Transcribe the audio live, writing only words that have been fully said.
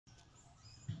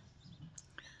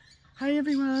Hey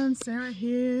everyone, Sarah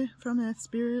here from Earth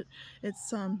Spirit.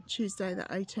 It's Tuesday the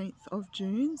 18th of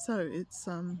June, so it's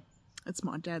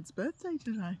my dad's birthday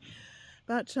today.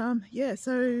 But yeah,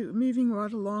 so moving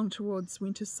right along towards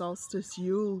winter solstice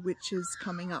Yule, which is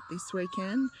coming up this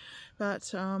weekend.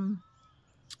 But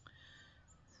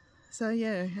so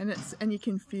yeah, and you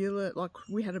can feel it, like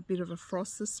we had a bit of a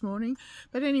frost this morning.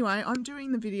 But anyway, I'm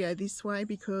doing the video this way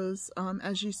because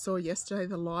as you saw yesterday,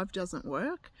 the live doesn't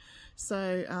work.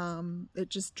 So it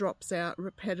just drops out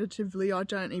repetitively. I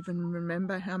don't even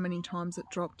remember how many times it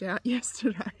dropped out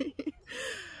yesterday.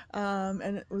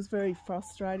 And it was very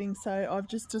frustrating. So I've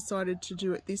just decided to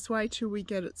do it this way till we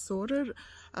get it sorted,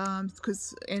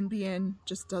 because NBN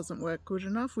just doesn't work good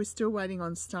enough. We're still waiting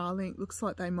on Starlink. Looks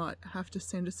like they might have to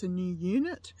send us a new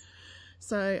unit.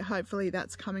 So hopefully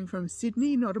that's coming from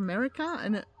Sydney, not America.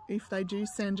 And if they do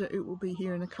send it, it will be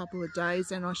here in a couple of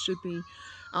days and I should be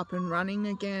up and running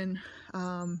again.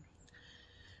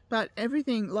 But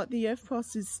everything, like the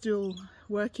EFTPOS is still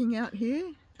working out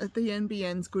here. The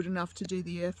NBN's good enough to do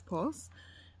the EFTPOS.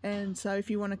 And so if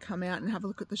you want to come out and have a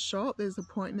look at the shop, there's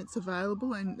appointments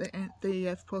available and the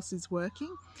EFTPOS is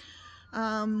working.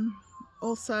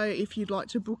 Also, if you'd like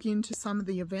to book into some of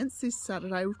the events this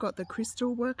Saturday, we've got the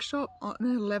crystal workshop on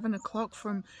 11 o'clock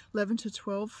from 11 to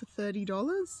 12 for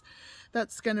 $30.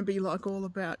 That's going to be like all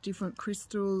about different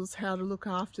crystals, how to look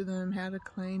after them, how to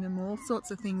clean them, all sorts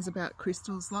of things about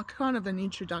crystals, like kind of an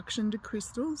introduction to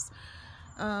crystals.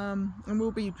 And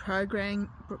we'll be programming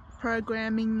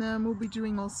them, we'll be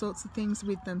doing all sorts of things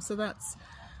with them. So that's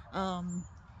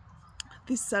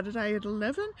this Saturday at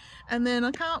 11, and then I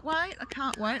can't wait.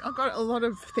 I've got a lot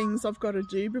of things I've got to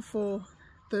do before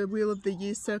the Wheel of the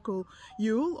Year Circle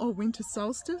Yule or winter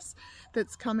solstice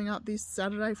that's coming up this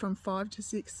Saturday from 5 to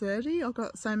 6:30. I've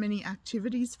got so many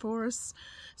activities for us,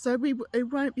 so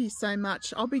it won't be so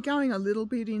much. I'll be going a little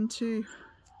bit into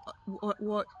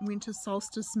what winter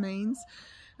solstice means,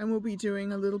 and we'll be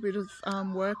doing a little bit of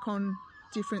work on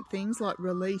different things like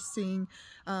releasing,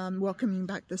 welcoming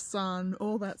back the sun,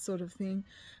 all that sort of thing.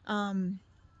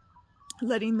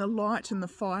 Letting the light and the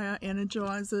fire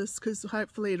energize us, because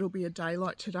hopefully it'll be a day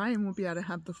like today and we'll be able to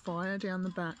have the fire down the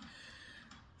back.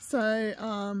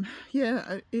 So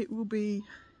yeah, it will be,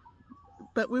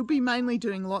 but we'll be mainly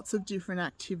doing lots of different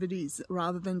activities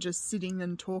rather than just sitting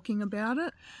and talking about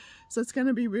it. So it's going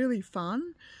to be really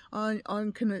fun. I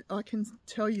can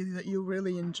tell you that you'll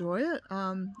really enjoy it.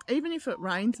 Even if it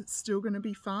rains, it's still going to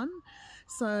be fun.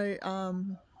 So,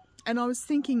 and I was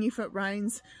thinking if it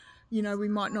rains, you know, we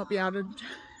might not be able to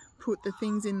put the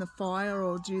things in the fire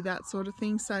or do that sort of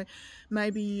thing. So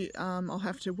maybe I'll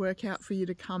have to work out for you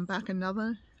to come back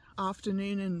another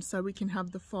afternoon and so we can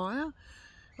have the fire.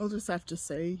 I'll just have to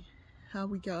see how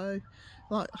we go.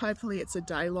 Like, hopefully it's a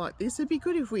day like this. It'd be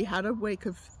good if we had a week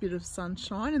of a bit of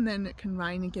sunshine and then it can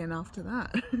rain again after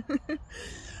that.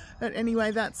 But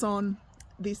anyway, that's on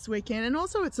this weekend, and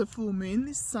also it's a full moon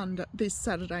this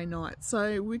Saturday night.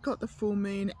 So we've got the full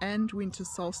moon and winter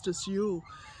solstice Yule.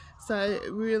 So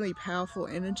really powerful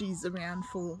energies around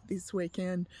for this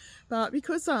weekend. But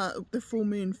because the full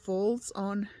moon falls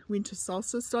on winter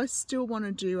solstice, I still want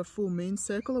to do a full moon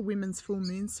circle, a women's full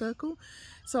moon circle.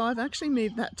 So I've actually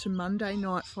moved that to Monday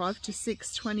night, 5 to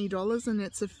 6, $20, and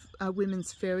it's a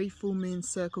women's fairy full moon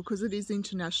circle because it is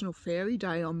International Fairy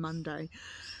Day on Monday.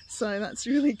 So that's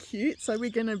really cute. So we're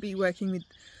going to be working with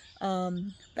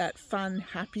that fun,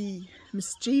 happy,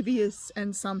 mischievous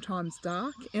and sometimes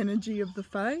dark energy of the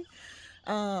Fae.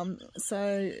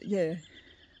 So yeah,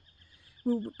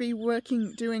 we'll be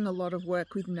doing a lot of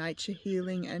work with nature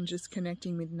healing and just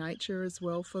connecting with nature as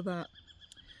well for that.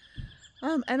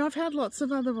 And I've had lots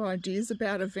of other ideas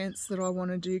about events that I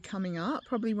want to do coming up,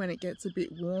 probably when it gets a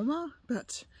bit warmer.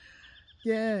 But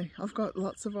yeah, I've got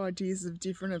lots of ideas of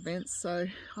different events, so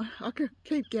I could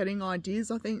keep getting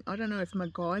ideas. I don't know if my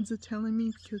guides are telling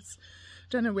me, because I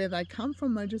don't know where they come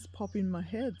from. They just pop in my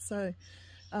head. So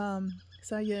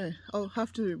so yeah, I'll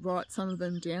have to write some of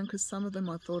them down because some of them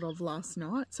I thought of last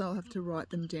night, so I'll have to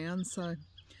write them down so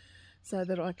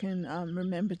that I can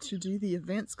remember to do the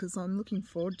events, because I'm looking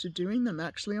forward to doing them.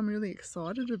 Actually, I'm really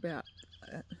excited about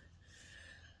it.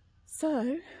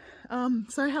 So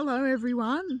hello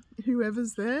everyone,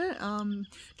 whoever's there.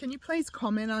 Can you please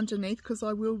comment underneath, because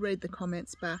I will read the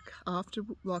comments back after.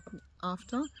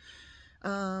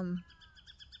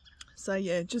 So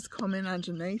yeah, just comment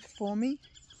underneath for me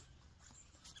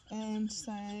and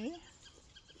say,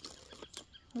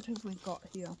 what have we got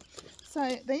here?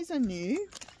 So these are new.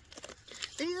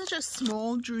 These are just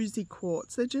small druzy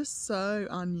quartz. They're just so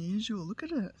unusual. Look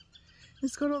at it.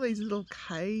 It's got all these little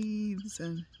caves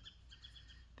and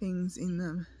things in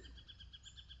them.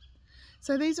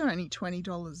 So these are only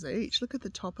 $20 each. Look at the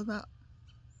top of that.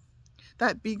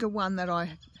 That bigger one that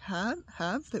I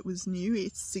have that was new,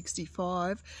 it's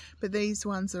 $65, but these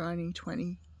ones are only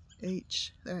 $20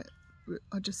 each.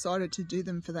 I decided to do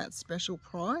them for that special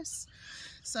price.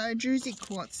 So Druzy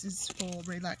quartz is for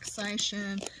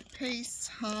relaxation, peace,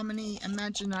 harmony,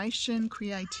 imagination,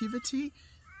 creativity.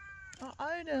 Oh,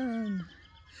 Odin.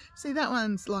 See, that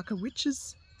one's like a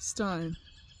witch's stone.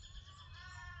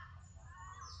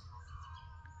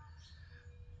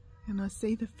 Can I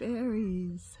see the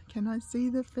fairies? Can I see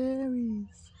the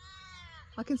fairies?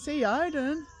 I can see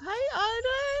Odin. Hey,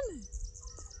 Odin!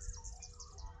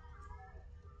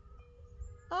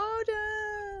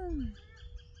 Odin!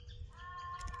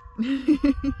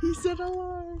 He said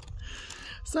hello.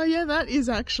 So yeah, that is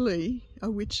actually a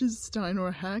witch's stone or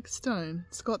a hag stone.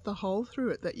 It's got the hole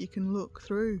through it that you can look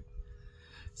through.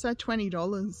 So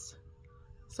 $20.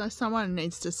 So someone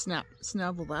needs to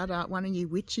snavel that up, one of you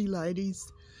witchy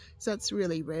ladies. So that's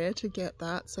really rare to get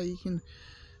that, so you can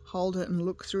hold it and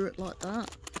look through it like that.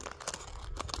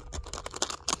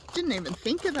 Didn't even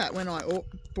think of that when I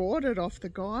bought it off the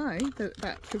guy.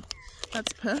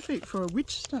 That's perfect for a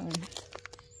witch stone.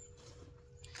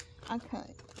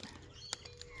 Okay.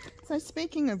 So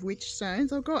speaking of witch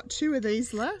stones, I've got 2 of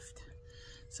these left.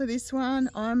 So this one,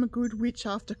 I'm a good witch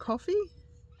after coffee.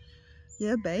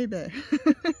 Yeah, baby.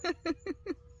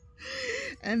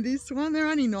 And this one, they're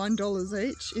only $9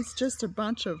 each. It's just a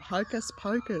bunch of hocus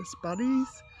pocus buddies,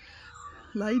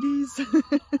 ladies,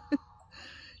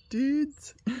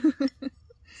 dudes.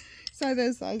 So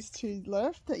there's those 2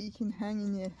 left that you can hang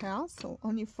in your house or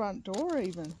on your front door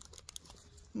even.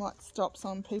 Might stop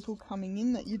some people coming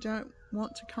in that you don't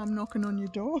want to come knocking on your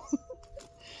door.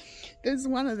 There's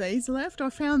one of these left. I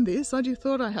found this. I just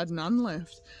thought I had none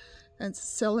left. And it's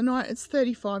selenite. It's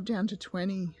 35 down to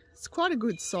 20. It's quite a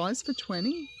good size for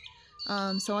 20.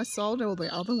 So I sold all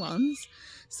the other ones.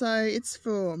 So it's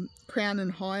for crown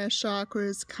and higher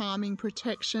chakras, calming,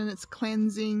 protection, it's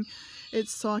cleansing,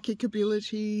 it's psychic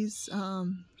abilities,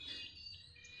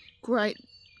 great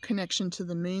connection to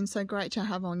the moon, so great to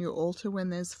have on your altar when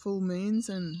there's full moons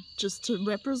and just to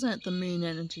represent the moon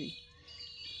energy.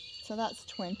 So that's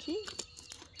 20.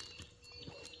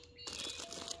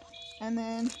 And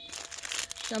then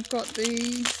I've got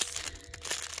these,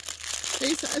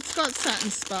 it's got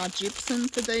satin spar gypsum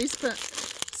for these, but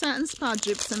satin spar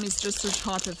gypsum is just a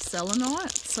type of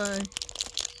selenite. So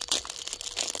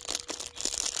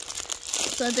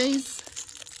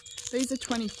these are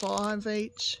 25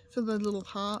 each for the little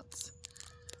hearts.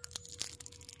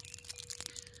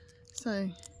 So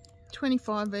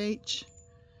 25 each.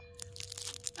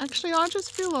 Actually, I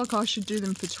just feel like I should do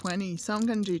them for 20, so I'm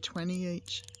going to do 20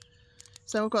 each.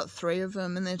 So I've got 3 of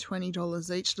them and they're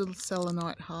 $20 each, little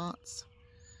selenite hearts.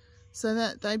 So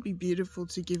that they'd be beautiful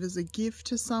to give as a gift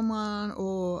to someone,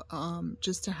 or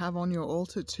just to have on your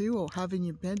altar too, or have in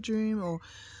your bedroom, or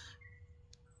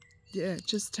yeah,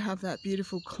 just to have that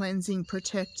beautiful cleansing,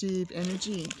 protective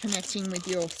energy, connecting with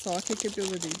your psychic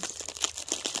abilities.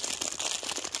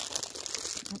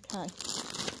 Okay.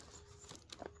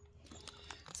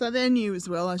 So they're new as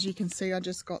well, as you can see. I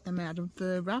just got them out of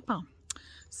the wrapper.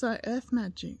 So Earth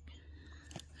Magic.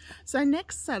 So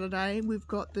next Saturday we've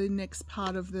got the next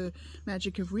part of the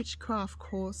Magic of Witchcraft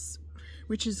course,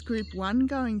 which is group 1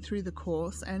 going through the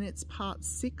course, and it's part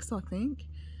 6, I think.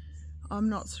 I'm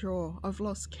not sure, I've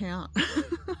lost count.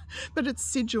 But it's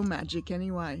sigil magic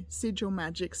anyway, sigil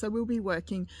magic. So we'll be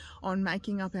working on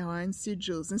making up our own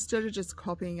sigils. Instead of just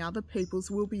copying other people's,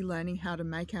 we'll be learning how to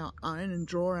make our own and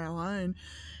draw our own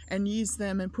and use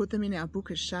them and put them in our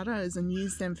Book of Shadows and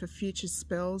use them for future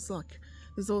spells. Like,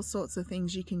 there's all sorts of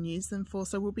things you can use them for,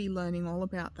 so we'll be learning all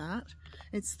about that.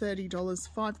 It's $30,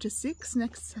 5 to 6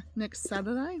 next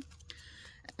Saturday.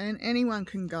 And anyone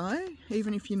can go,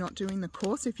 even if you're not doing the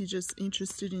course, if you're just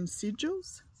interested in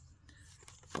sigils.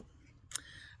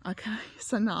 Okay,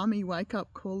 Tsunami Wake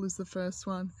Up Call is the first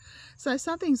one. So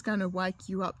something's going to wake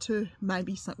you up to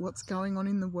maybe what's going on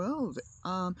in the world.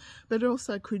 But it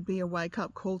also could be a wake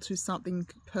up call to something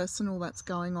personal that's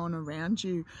going on around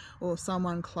you or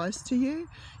someone close to you.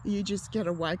 You just get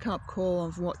a wake up call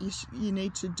of what you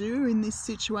need to do in this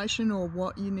situation, or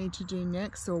what you need to do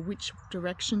next, or which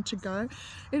direction to go.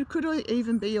 It could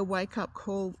even be a wake up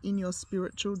call in your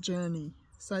spiritual journey.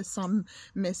 So some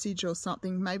message or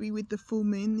something, maybe with the full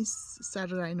moon this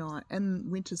Saturday night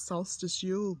and winter solstice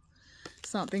Yule,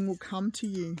 something will come to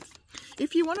you.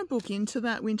 If you want to book into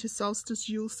that winter solstice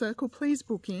Yule circle, please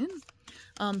book in,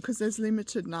 because there's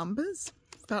limited numbers.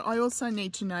 But I also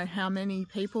need to know how many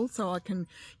people so I can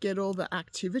get all the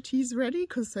activities ready,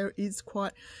 because there is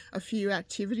quite a few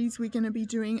activities we're going to be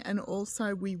doing, and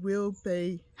also we will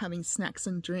be having snacks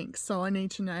and drinks. So I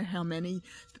need to know how many,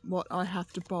 what I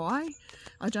have to buy.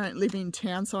 I don't live in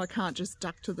town, so I can't just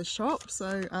duck to the shop.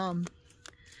 So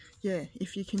yeah,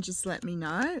 if you can just let me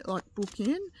know, like book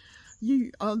in.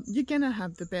 You're going to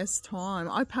have the best time.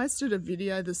 I posted a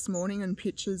video this morning and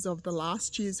pictures of the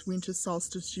last year's Winter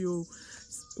Solstice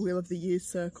Wheel of the Year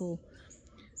circle.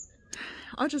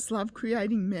 I just love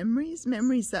creating memories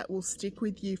that will stick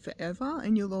with you forever,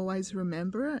 and you'll always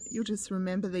remember it. You'll just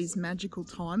remember these magical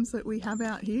times that we have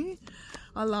out here.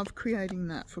 I love creating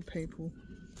that for people.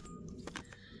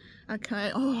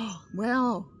 Okay, oh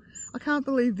wow. I can't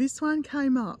believe this one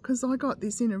came up, because I got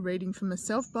this in a reading for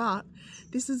myself, but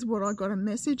this is what I got a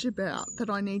message about, that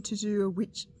I need to do a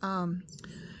witch.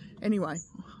 Anyway,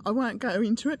 I won't go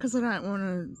into it because I don't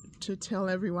want to tell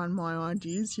everyone my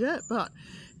ideas yet, but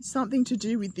something to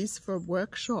do with this for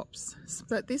workshops.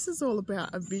 But this is all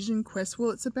about a vision quest.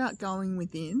 Well, it's about going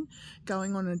within,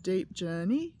 going on a deep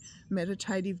journey,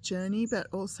 meditative journey, but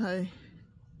also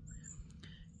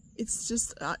it's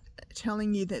just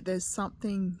telling you that there's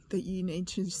something that you need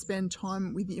to spend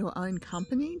time with your own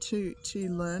company to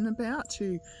learn about,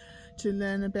 to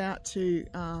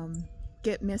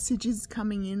get messages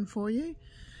coming in for you.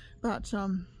 But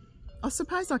I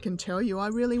suppose I can tell you, I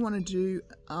really want to do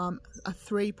a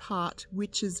 3-part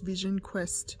Witch's Vision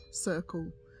Quest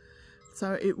circle.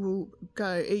 So it will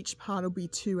go, each part will be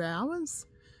 2 hours,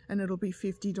 and it'll be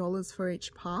 $50 for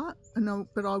each part.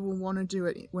 But I will want to do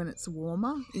it when it's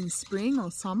warmer, in spring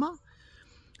or summer.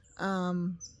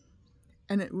 And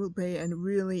it will be a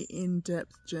really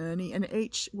in-depth journey, and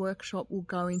each workshop will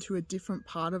go into a different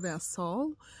part of our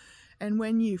soul. And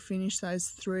when you finish those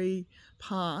 3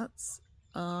 parts,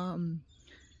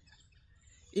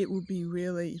 it will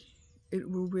really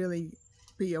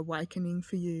be awakening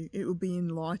for you. It will be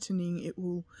enlightening.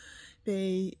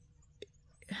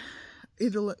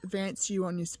 It'll advance you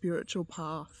on your spiritual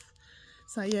path.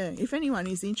 So yeah, if anyone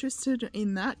is interested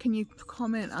in that, can you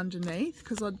comment underneath,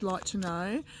 because I'd like to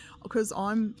know, because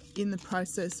I'm in the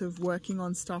process of working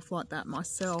on stuff like that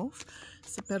myself.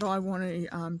 So, but I want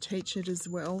to teach it as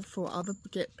well for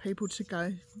get people to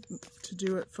go to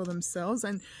do it for themselves.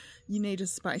 And you need a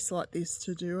space like this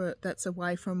to do it, that's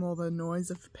away from all the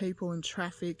noise of people and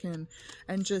traffic and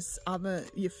just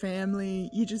your family.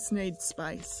 You just need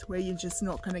space where you're just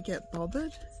not going to get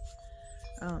bothered.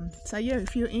 So yeah,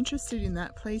 if you're interested in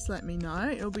that, please let me know.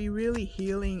 It'll be really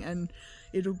healing, and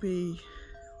it'll be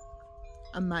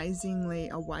amazingly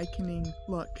awakening.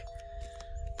 Like,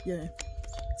 yeah.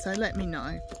 So let me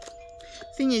know.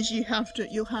 Thing is, you'll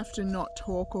have to not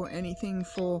talk or anything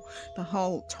for the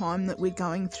whole time that we're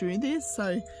going through this.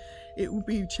 So it will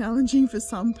be challenging for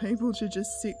some people to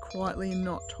just sit quietly and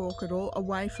not talk at all,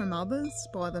 away from others,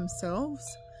 by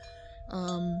themselves.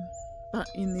 But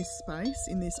in this space,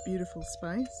 in this beautiful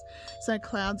space. So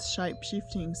clouds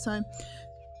shape-shifting. So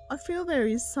I feel there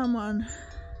is someone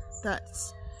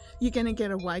that's, you're going to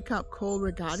get a wake-up call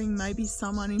regarding maybe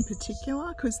someone in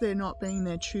particular, because they're not being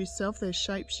their true self. They're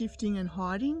shape-shifting and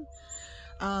hiding.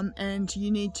 And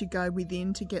you need to go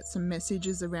within to get some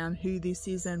messages around who this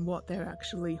is and what they're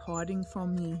actually hiding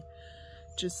from you,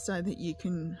 just so that you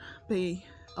can be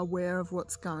aware of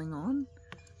what's going on.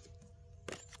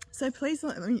 So please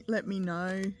let me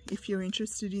know if you're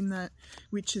interested in that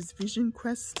Witch's Vision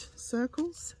Quest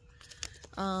circles,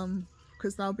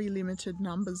 because they'll be limited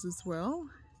numbers as well.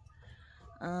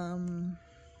 I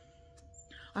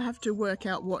have to work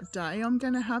out what day I'm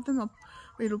going to have them.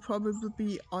 It'll probably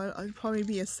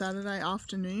be a Saturday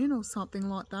afternoon or something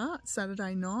like that.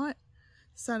 Saturday night,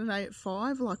 Saturday at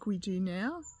 5, like we do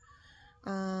now.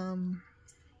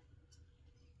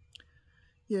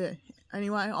 Yeah.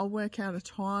 Anyway, I'll work out a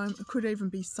time. It could even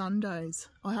be Sundays.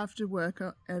 I have to work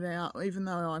it out, even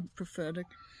though I prefer to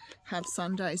have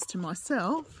Sundays to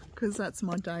myself, because that's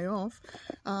my day off.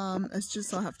 It's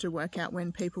just I have to work out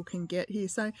when people can get here.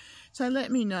 So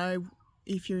let me know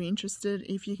if you're interested,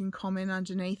 if you can comment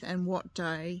underneath, and what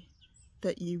day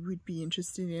that you would be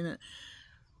interested in it.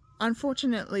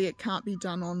 Unfortunately, it can't be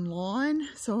done online,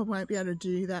 so I won't be able to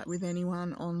do that with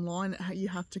anyone online. You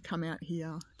have to come out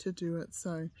here to do it.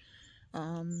 So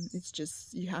it's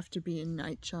just, you have to be in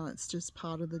nature. It's just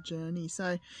part of the journey.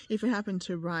 So if it happened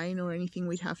to rain or anything,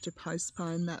 we'd have to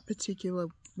postpone that particular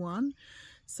one.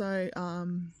 So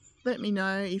let me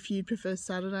know if you prefer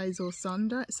Saturdays or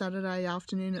Saturday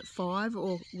afternoon at 5,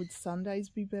 or would Sundays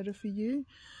be better for you?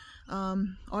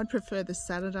 I'd prefer the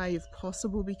Saturday if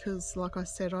possible, because like I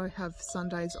said, I have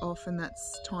Sundays off, and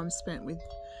that's time spent with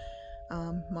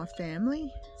my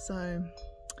family. So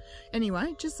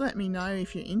anyway, just let me know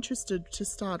if you're interested to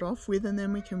start off with, and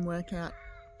then we can work out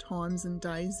times and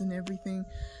days and everything.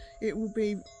 It will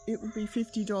be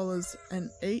 $50 an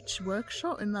each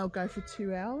workshop, and they'll go for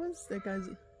 2 hours. There goes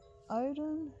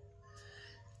Odin.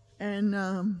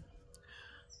 And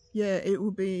yeah, it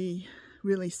will be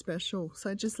really special.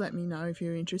 So just let me know if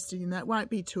you're interested in that. Won't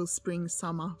be till spring,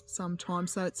 summer sometime,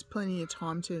 so it's plenty of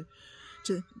time to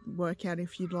work out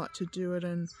if you'd like to do it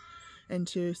and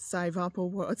to save up, or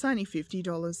what. It's only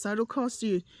 $50, so it'll cost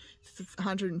you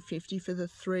 $150 for the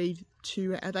 3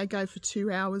 2. They go for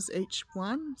 2 hours each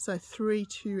one, so 3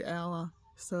 2-hour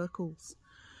circles,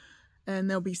 and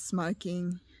they'll be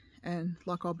smoking, and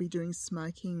like I'll be doing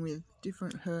smoking with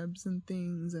different herbs and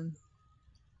things, and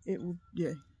it will,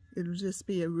 yeah, it'll just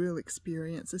be a real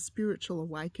experience, a spiritual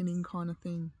awakening kind of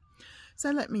thing. So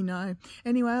let me know.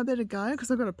 Anyway, I better go because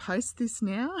I've got to post this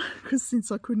now, because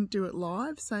since I couldn't do it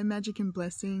live. So magic and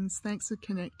blessings. Thanks for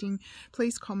connecting.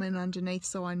 Please comment underneath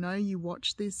so I know you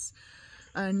watch this,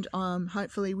 and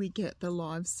hopefully we get the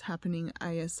lives happening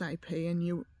ASAP, and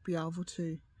you'll be able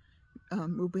to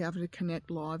we'll be able to connect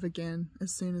live again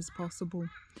as soon as possible.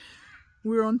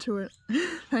 We're on to it.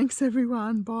 Thanks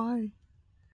everyone. Bye.